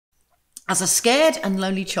As a scared and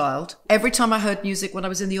lonely child, every time I heard music, when I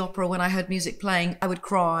was in the opera, when I heard music playing, I would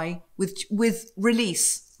cry with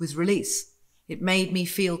release. It made me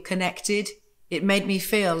feel connected. It made me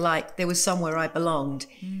feel like there was somewhere I belonged.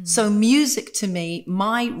 So music to me,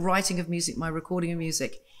 my writing of music, my recording of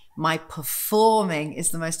music, my performing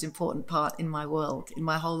is the most important part in my world, in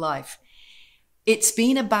my whole life. It's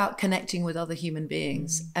been about connecting with other human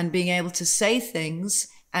beings and being able to say things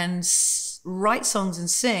and write songs and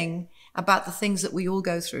sing about the things that we all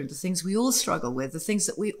go through, the things we all struggle with, the things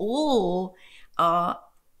that we all are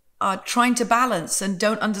trying to balance and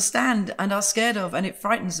don't understand and are scared of, and it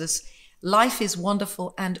frightens us. Life is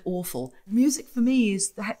wonderful and awful. Music for me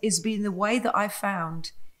is been the way that I've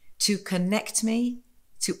found to connect me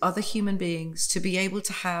to other human beings, to be able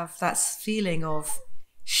to have that feeling of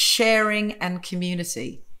sharing and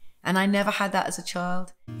community. And I never had that as a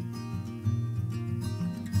child.